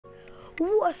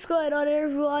What's going on,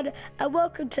 everyone, and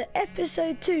welcome to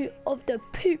episode 2 of the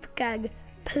Poop Gang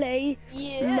Play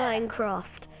Minecraft.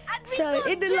 So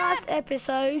in the last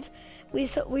episode we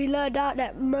learned out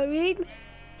that Marine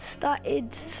started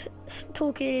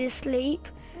talking in his sleep,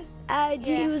 and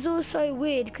he was also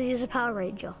weird because he was a Power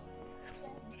Ranger.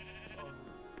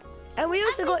 And we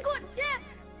also got Jeff.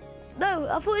 No,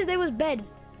 I thought his name was Ben.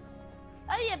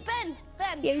 Oh yeah, Ben.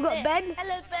 Yeah, you got Ben.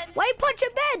 Hello, Ben. Why are you punching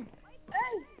Ben?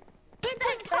 Oh,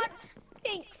 don't punch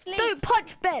Pink Sleep. Don't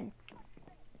punch Ben.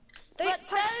 Don't ever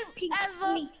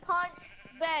punch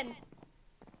Ben.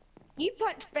 You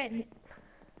punch Ben.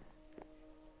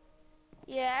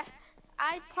 Yeah,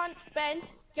 I punched Ben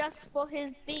just for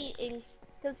his beatings,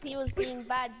 because he was being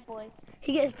bad boy.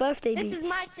 He gets birthday beats. This is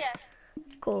my chest.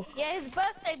 Cool. Yeah, his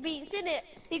birthday beats, innit?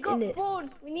 He got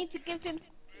born. We need to give him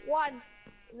one.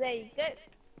 There you go.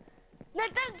 No,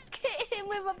 don't hit him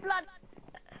with a blood.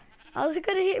 I was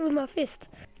gonna hit him with my fist.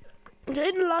 So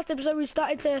in the last episode we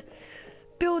started to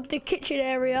build the kitchen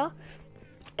area,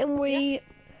 and we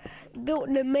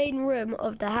built the main room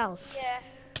of the house. Yeah.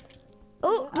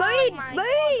 Oh,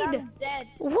 Marine! I'm dead.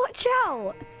 Watch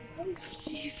out! So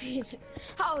stupid.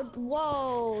 How?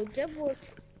 Whoa, Jeff was...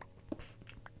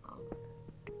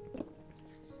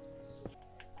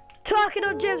 Talking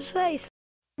on Jeb's face.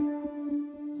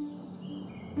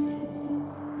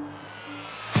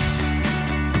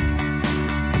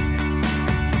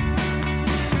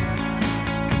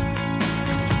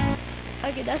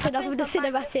 Okay, that's enough of the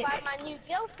cinematic. By my new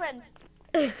girlfriend.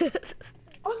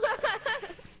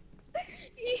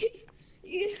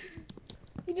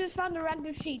 you just found a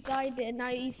random sheet, died it, and now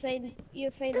you're saying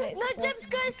that. No, Jeb's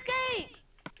gonna escape.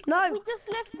 No, We just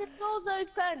left the doors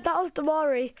open. that was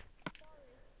Damari.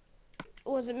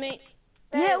 Wasn't me.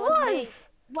 Yeah, it was. Me.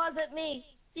 Wasn't me.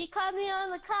 See Connie on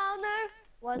the counter?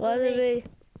 Wasn't me.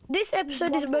 This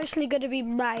episode is mostly going to be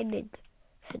mining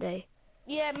today.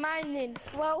 Yeah, mining.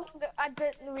 Well, I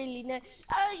don't really know.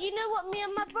 You know what me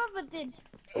and my brother did?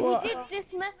 What? We did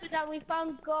this method and we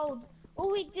found gold.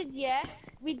 All we did,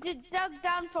 we dug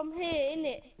down from here,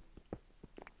 innit?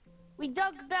 We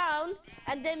dug down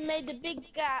and then made a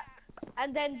big gap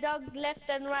and then dug left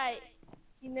and right.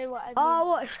 You know what I mean? Oh,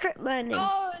 what? Strip mining.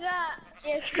 Oh, that.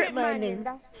 Yeah, strip mining.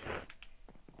 That's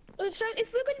it. So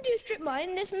if we're gonna do strip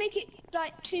mine, let's make it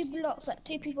like 2 blocks, like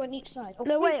 2 people on each side. Or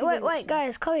No, 3 people on wait, each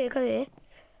guys, come here.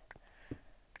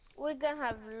 We're gonna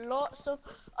have lots of.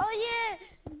 Oh yeah,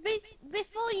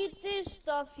 before you do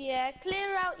stuff,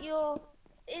 clear out your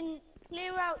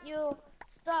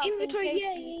stuff. Inventory,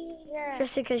 Yeah.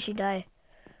 Just in case you die.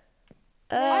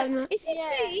 Is it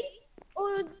free,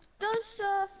 or does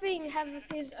Thing have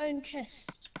his own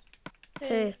chest?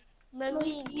 Who?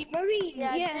 Marine. Marine,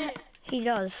 Yeah, yeah. He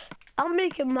does. I'm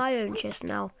making my own chest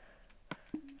now.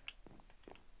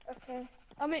 Okay,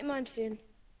 I'll make mine soon.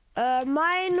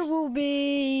 Mine will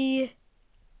be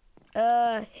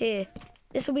here.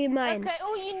 This will be mine. Okay,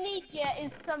 all you need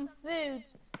is some food.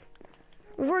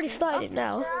 We've already started it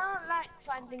now. I don't like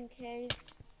finding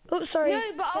caves. Oh, sorry. No,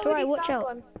 but I Dwayne, already watch found out.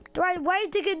 one. Dwayne, why are you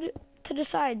digging to the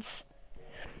sides?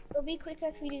 It'll be quicker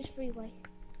if we do this freeway.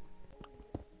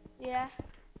 Yeah.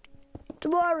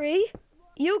 Damari,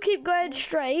 you keep going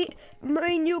straight.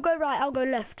 Marine, you go right, I'll go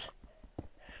left.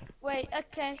 Wait.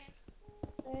 Okay.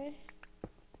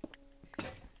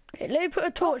 Okay, let me put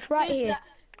a torch right Who's here. that?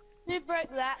 Who broke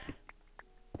that?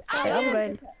 Okay, I'm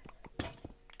going.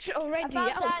 Already, I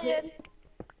that was found good. iron.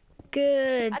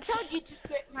 Good. I told you to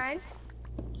strip mine.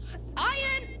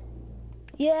 Iron!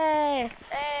 Yes.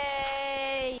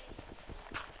 Hey.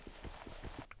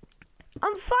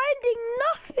 I'm finding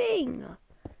nothing.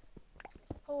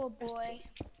 Poor boy.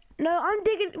 No,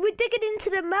 we're digging into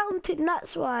the mountain,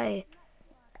 that's why.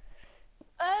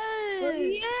 Oh.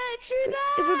 Yeah, true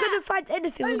that! If we're gonna find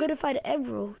anything, we're gonna find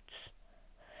emeralds.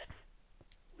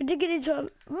 We're digging into a...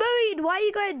 Marine, why are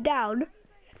you going down?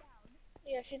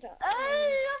 Yeah, true that. Oh,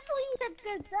 I thought you said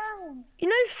go down. You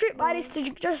know strip mine is to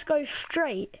just go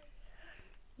straight.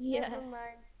 Never Yeah.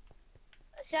 mind.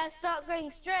 Shall I start going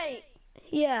straight?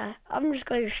 Yeah, I'm just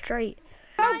going straight.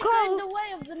 I Might found go in coal. the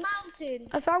way of the mountain.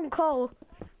 I found coal.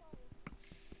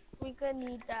 We're gonna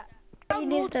need that.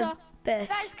 It is the best.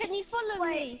 Guys, can you follow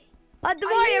me?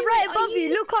 Damari, I'm right above you.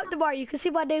 Look up, Damari. You can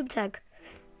see my name tag.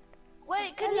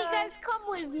 Wait, can you guys come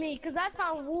with me? Because I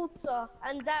found water,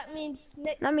 and that means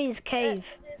next. That means cave.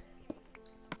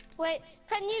 Wait,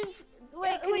 can you?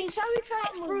 Wait, shall we try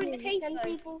exploring the cave Can though?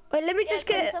 people? Wait, let me just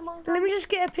can get. someone Let me just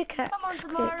get a pickaxe. Come on,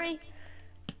 Damari.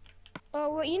 Oh,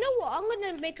 well, you know what? I'm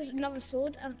gonna make us another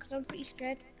sword, because I'm pretty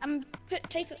scared. And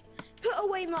put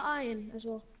away my iron as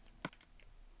well.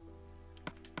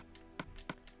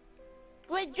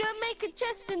 Wait, do you make a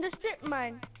chest in the strip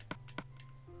mine?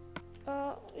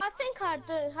 I think I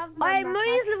don't have my map.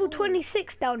 Mine's level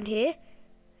 26 down here.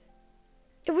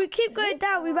 If we keep going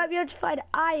down, we might be able to find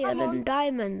iron and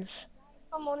diamonds.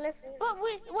 Come on, let's. But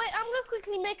wait, I'm gonna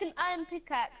quickly make an iron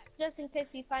pickaxe just in case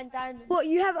we find diamonds. What,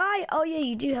 you have iron? Oh yeah,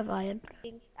 you do have iron.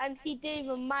 And he didn't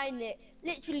even mine it.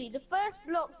 Literally, the first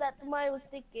block that the mine was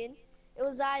digging, it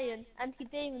was iron, and he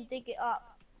didn't even dig it up.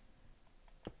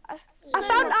 I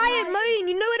found iron, Moeen.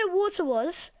 You know where the water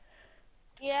was?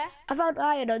 Yeah. I found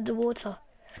iron underwater.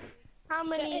 How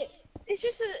many? It's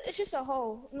just a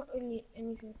hole, not really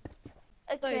anything.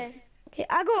 Okay. Okay,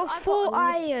 I got 4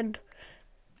 iron.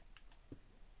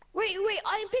 Wait,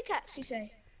 iron pickaxe, you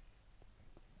say?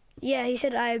 Yeah, he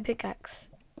said iron pickaxe.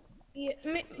 Yeah,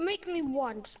 make me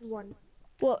one, just one.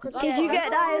 What? Did you get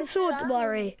an iron sword,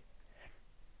 Murray?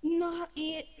 No,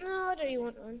 I don't even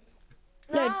want one.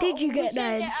 No, did you get an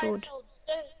iron sword?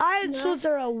 Iron swords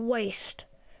are a waste.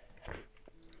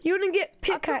 You want to get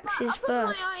pickaxes I put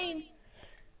first. my iron.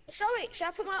 Should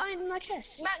I put my iron in my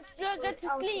chest? Max, go to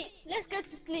sleep. Let's go to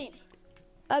sleep.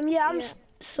 Yeah, I'm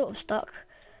sort of stuck.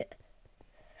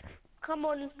 Come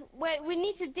on, wait, we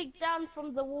need to dig down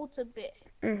from the water bit.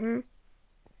 Mhm.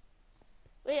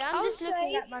 Wait, I'm just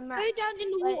looking at my map. Go down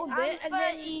in the water bit and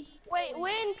then... Wait,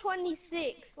 we're in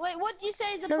 26. Wait, what do you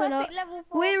say is the No, perfect level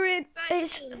for? We're in,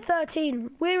 it's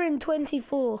 13. We're in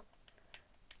 24.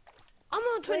 I'm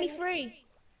on 23.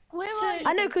 Where So- are you?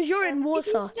 I know, because you're in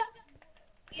water.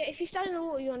 If you stand in the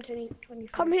water, you're on 23.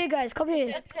 Come here, guys, come here.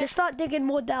 Okay. Let's start digging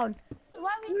more down.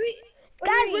 Why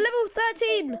Guys, we're level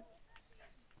 13.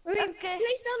 Okay.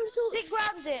 Place down the torch. Dig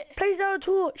grabbed it. Place down a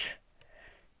torch.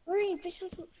 Marine, place down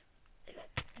the torch.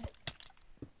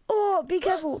 Oh, be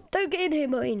careful. Don't get in here,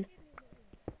 Marine.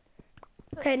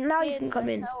 Okay, now you can come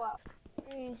in.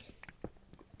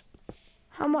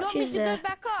 How You much want me is to there? go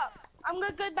back up? I'm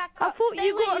gonna go back I up. thought Stay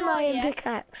you where got you an are, iron yeah?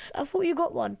 pickaxe. I thought you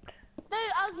got one. No,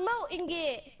 I was melting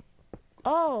it.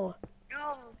 Oh,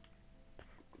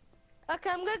 Okay,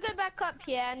 I'm gonna go back up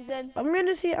here and then. I'm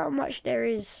gonna see how much there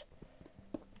is.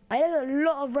 I have a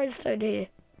lot of redstone here.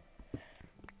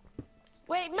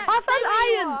 Wait, Max, I stay where found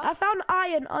you iron. are. I found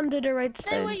iron under the Stay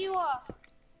redstone. where you are.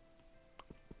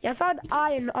 Yeah, I found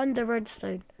iron under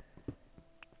redstone.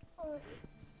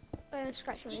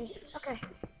 Scratch my ear. Okay.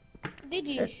 Did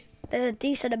you? There's a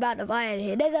decent amount of iron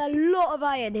here. There's a lot of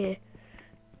iron here.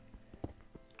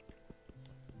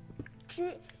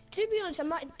 To be honest, I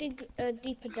might dig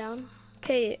deeper down.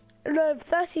 Okay, no,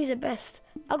 30 is the best.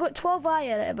 I've got 12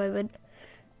 iron at the moment.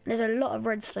 There's a lot of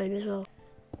redstone as well.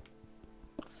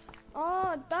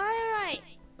 Oh, diorite!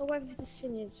 Or whatever this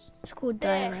thing is. It's called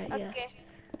There. diorite, yeah. Okay.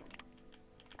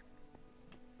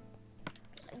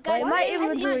 Wait, my do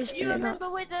inventory's you filling up.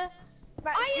 remember where the?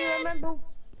 Max, do you remember?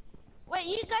 Wait,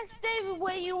 you guys stay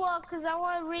where you are, cause I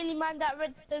want to really mine that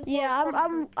redstone. Yeah,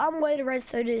 I'm where the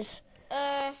redstone is.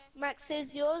 Max,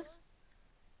 here's yours.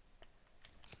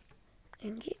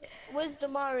 Thank you. Where's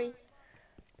Damari?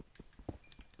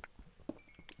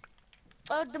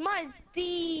 Oh, Damari's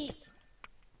deep.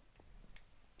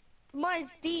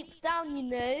 Damari's deep down, you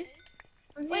know.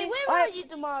 Wait, where are you,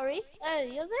 Damari? Oh,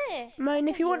 you're there. Man,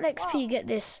 if you want You're XP, get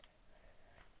this.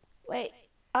 Wait,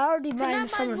 I already can I mined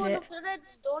some mine of one it. of the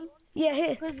redstone? Yeah,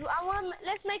 here. Because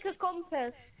let's make a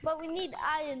compass, but we need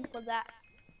iron for that.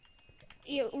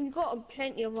 Yeah, we've got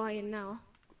plenty of iron now.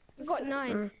 We've got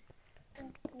 9.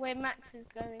 Where Max is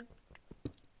going.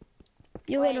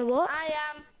 You Wait, wanna what? I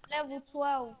am level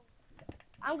 12.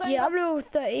 I'm going Yeah, up. I'm level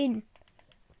 13.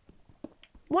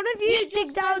 One of you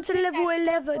dig down to level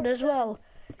 11 as well.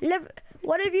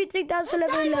 One of you dig down to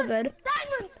level 11.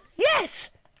 Diamonds! Yes!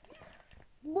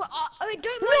 What?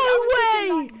 Don't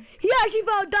No mind. way! He actually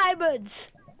found diamonds.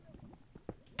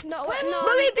 No, Wait, no.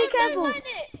 Mummy, be don't careful. mine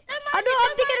it. Don't mine I know, it,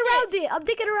 I'm digging don't mine around it. I'm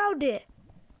digging around it.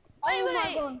 Wait, Oh my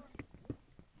wait. god.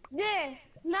 There.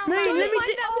 Now Wait, mine let it.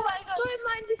 me Oh my god. Don't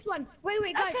mind this one.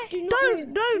 Wait, guys. Okay. Do not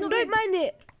move. Don't mind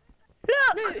it.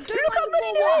 Look, No, don't look mind how the many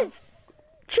bottom there one. is.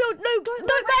 Chill, no, don't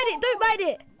mind it, don't mind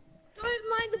it. Don't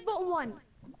mind the bottom one.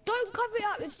 Don't cover it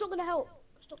up. It's not gonna help.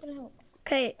 It's not gonna help.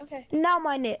 Okay, Okay. now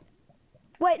mine it.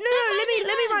 Wait, no, let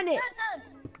me mine it.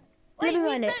 Wait, Let me we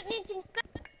mine it. don't need to.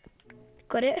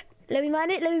 Got it. Let me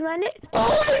mine it, let me mine it.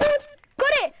 Oh my god!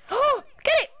 Got it! Oh,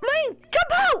 get it! Marine!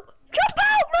 Jump out! Jump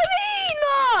out,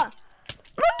 Marine!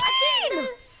 Marine!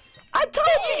 I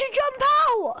told you to jump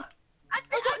out! I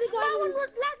thought that one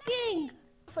was lagging.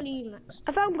 Follow you, Max.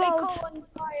 I found Hey, gold. coal and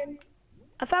iron.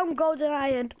 I found gold and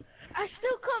iron. I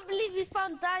still can't believe we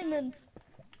found diamonds.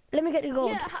 Let me get the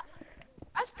gold. Yeah,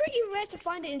 that's pretty rare to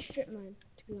find it in strip mine,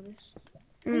 to be honest.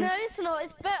 Mm. No, it's not.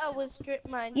 It's better with strip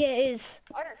mine. Yeah, it is.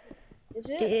 I don't. Is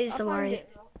it? It is, I don't found worry. it.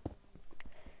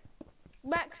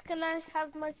 Max, can I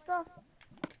have my stuff?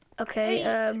 Okay,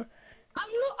 I'm not.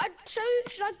 So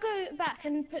should I go back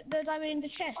and put the diamond in the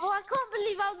chest? Oh, I can't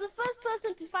believe I was the first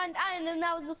person to find iron, and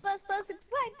I was the first person to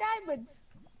find diamonds.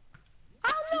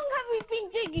 How long have we been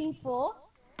digging for?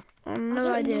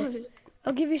 no idea.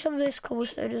 I'll give you some of this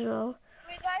cobblestone as well.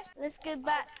 Wait, guys. Let's go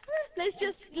back. Let's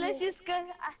just go.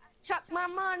 Chuck my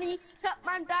money, chuck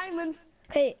my diamonds.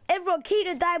 Hey, everyone, keep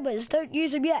the diamonds. Don't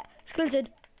use them yet. Skeleton.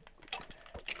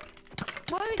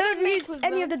 What are we Don't gonna use make with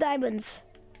any them? of the diamonds.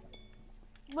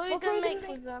 What are we gonna make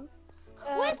with them?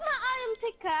 Where's my iron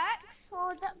pickaxe?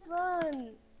 Oh, that burned.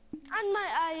 And my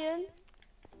iron.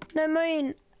 No,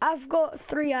 mine. I've got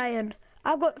 3 iron.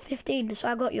 I've got 15, so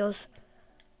I got yours.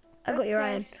 I got your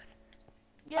Okay. iron.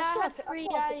 Yeah, I have 3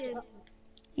 iron.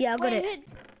 Yeah, I got it.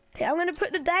 Okay, I'm gonna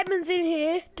put the diamonds in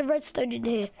here, the redstone in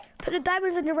here. Put the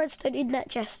diamonds and the redstone in that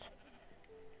chest.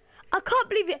 I can't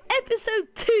believe it.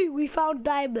 Episode 2, we found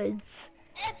diamonds.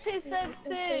 Episode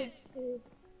 2.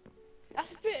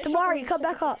 That's a bit. Don't worry, come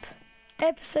back up.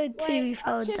 Episode 2, we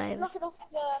found diamonds.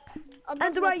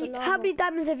 And don't worry, how many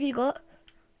diamonds have you got?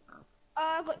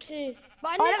 I've got 2.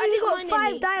 But I've only got mine 5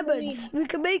 any, diamonds. We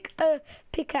can make a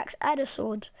pickaxe and a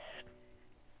sword.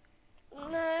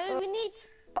 No, we need...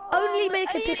 Only make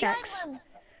a pickaxe.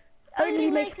 Only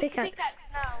make a pickaxe.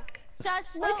 now. So I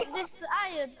smelt this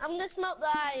iron. I'm gonna smelt the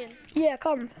iron. Yeah,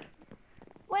 come.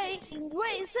 Wait,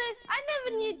 so I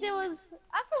never knew there was...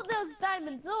 I thought there was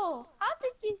diamonds. Oh, how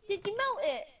did you melt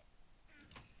it?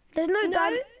 There's no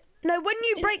diamond. No, when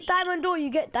you break diamond ore, you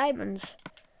get diamonds.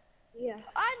 Yeah.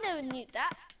 I never knew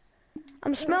that.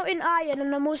 I'm smelting iron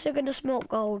and I'm also going to smelt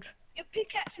gold. Your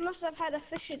pickaxe must have had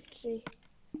efficiency.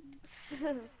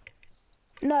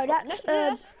 No, that's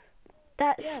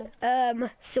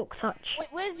silk touch. Wait,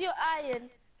 where's your iron?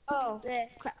 Oh. There.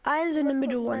 Iron's in the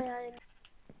middle My one. iron.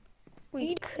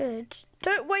 We could.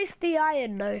 Don't waste the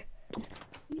iron though.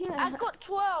 Yeah. I've got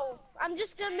 12. I'm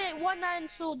just gonna make 1 iron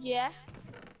sword, yeah?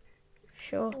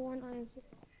 Sure.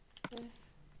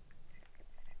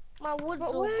 My wood's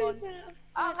all gone.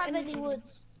 I don't have any wood.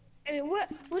 I mean,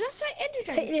 what? Well, that's like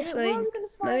Enderman. Take this, Where are Marine. we gonna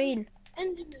find Marine.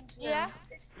 Endermans? Yeah?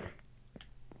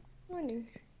 Morning.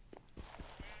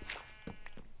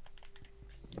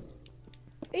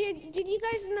 Yeah, did you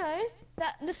guys know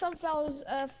that the sunflowers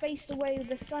face the way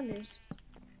the sun is?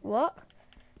 What?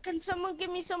 Can someone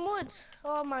give me some wood?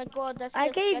 Oh my god, that's I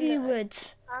gave you wood.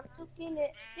 I'm taking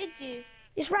it. Did you?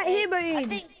 It's right here,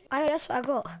 Marine. I know, that's what I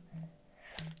got.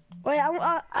 Wait,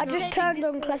 I just turned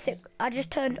on classic. I just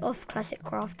turned off classic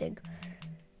crafting.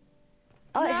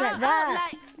 Oh, it's like that.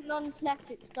 I don't like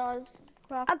non-classic stars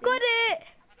crafting. I got it.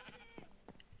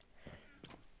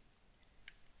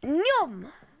 Yum.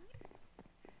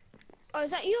 Oh,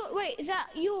 is that your? Wait, is that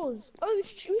yours? Oh, we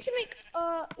should make.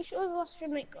 Each of us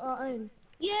should make our own.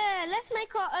 Yeah, let's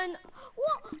make our own.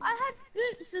 What? I had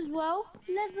boots as well.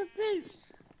 Leather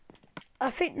boots. I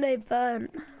think they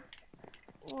burnt.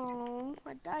 Oh,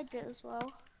 I dyed it as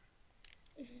well.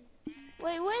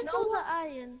 Wait, where's all the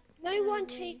iron? No one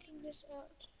taking this out.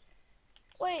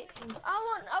 Wait,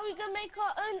 are we gonna make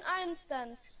our own iron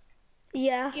stand?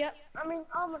 Yeah. Yep. I mean,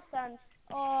 armor stands.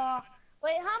 Oh,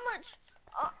 wait, how much?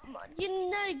 You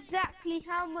know exactly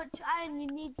how much iron you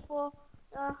need for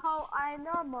the whole iron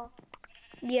armor?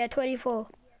 Yeah, 24.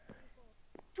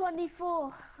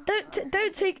 24.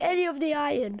 Don't take any of the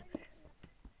iron.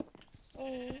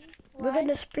 We're Right.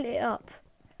 gonna split it up.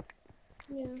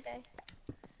 Yeah. Okay.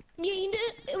 You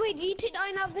wait, do you take the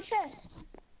iron out of the chest?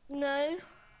 No.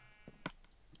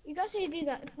 You guys need to do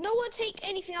that. No one take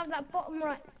anything out of that bottom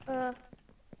right.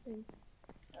 Thing.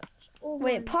 That's all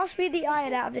Wait, mine. pass me the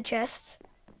iron out of the chest.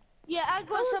 Yeah, I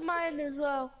got some iron as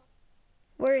well.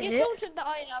 Where is Yeah, it? someone took the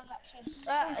iron out of that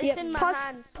chest. It's in my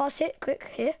hands. Pass it, quick,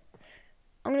 here.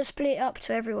 I'm gonna split it up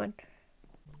to everyone.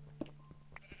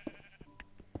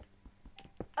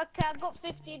 Okay, I got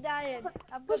 15 iron.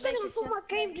 I've For a got second, basic before my chest.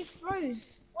 game just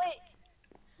froze.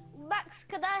 Wait, Max,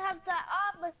 can I have that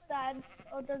armor stand,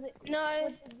 or does it? No.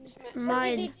 What do you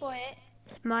Mine. need for it?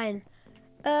 It's mine.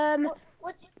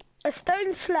 What? A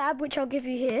stone slab, which I'll give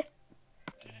you here.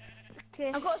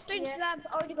 Okay. I've got a stone Yeah. slab.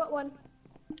 I already got one.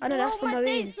 I know that's Oh for my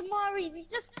Marine. days, Damari, you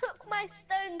just took my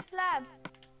stone slab.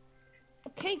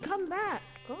 Okay, come back.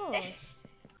 God.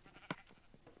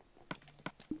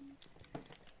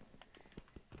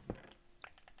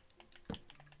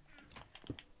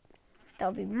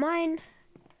 That'll be mine.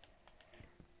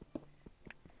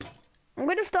 I'm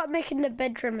gonna start making the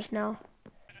bedrooms now.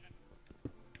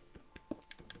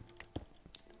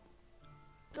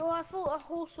 Oh, I thought a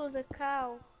horse was a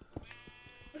cow.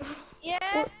 Yeah.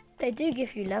 Well, they do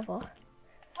give you leather.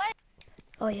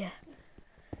 Oh yeah.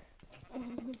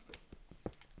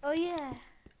 Oh yeah.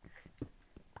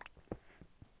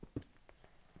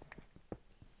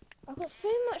 I've got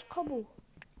so much cobble.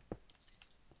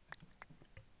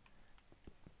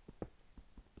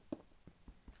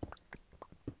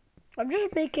 I'm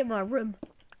just making my room.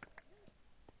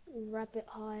 Rabbit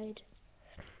hide.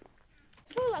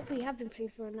 I feel like we have been playing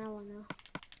for an hour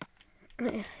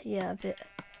now. Yeah, a bit.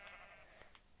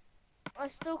 I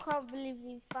still can't believe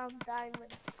we found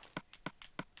diamonds.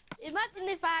 Imagine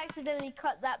if I accidentally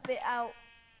cut that bit out.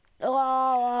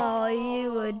 Oh,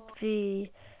 you would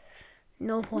be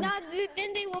no one. Nah,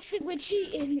 then they will think we're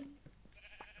cheating.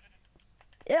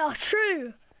 Yeah,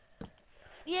 true.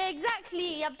 Yeah,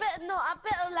 exactly. I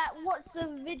better like watch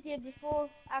the video before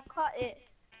I cut it.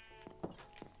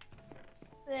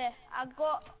 There, I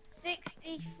got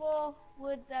 64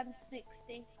 wood and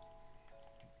 60.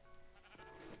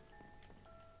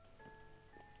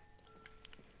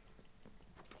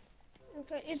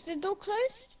 Okay, is the door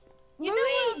closed? You know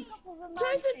we're on top of a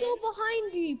Close the door mountain.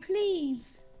 behind you,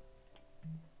 please.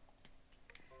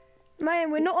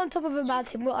 Man, we're not on top of a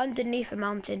mountain, we're underneath a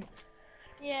mountain.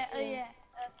 Yeah, oh yeah.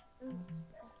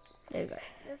 There you go.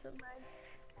 Never mind.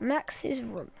 Max's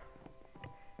room.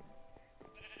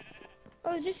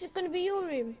 Oh, this is gonna be your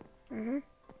room. Mhm.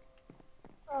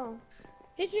 Oh.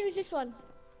 Whose room is this one?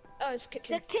 Oh, it's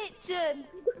kitchen. The kitchen.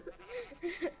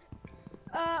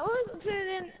 So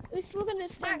then, if we're gonna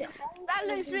stand Max, it. that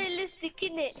looks realistic,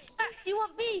 innit? Max, you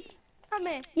want beef? Come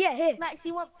here. Yeah, here. Max,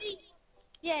 you want beef?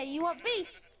 Yeah, you want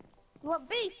beef? You want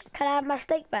beef? Can I have my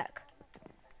steak back?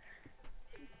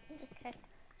 Okay.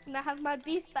 Can I have my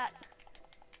beef back?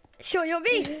 Sure, your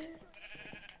beef.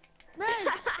 No,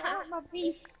 I want my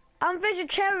beef. I'm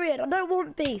vegetarian, I don't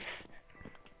want beef.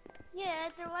 Yeah,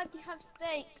 then why do you have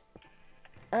steak?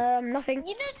 Nothing.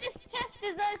 You know this chest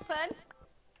is open.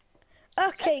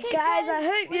 Okay, Okay, guys, I guys,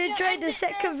 hope we're you gonna enjoyed end the it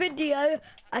second video.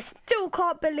 I still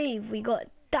can't believe we got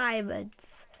diamonds.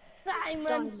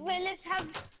 Diamonds. Wait,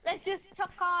 let's just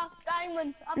chuck our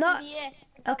diamonds up No. in the air.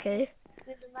 Okay.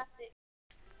 Cinematic.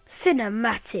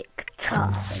 Cinematic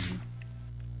time.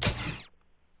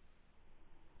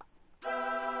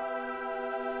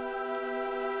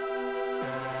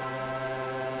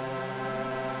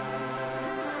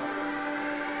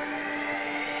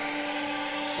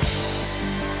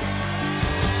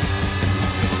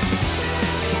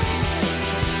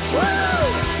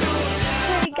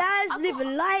 Hey guys, leave a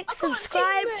like,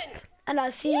 subscribe, and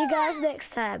I'll see you guys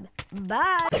next time.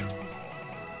 Bye.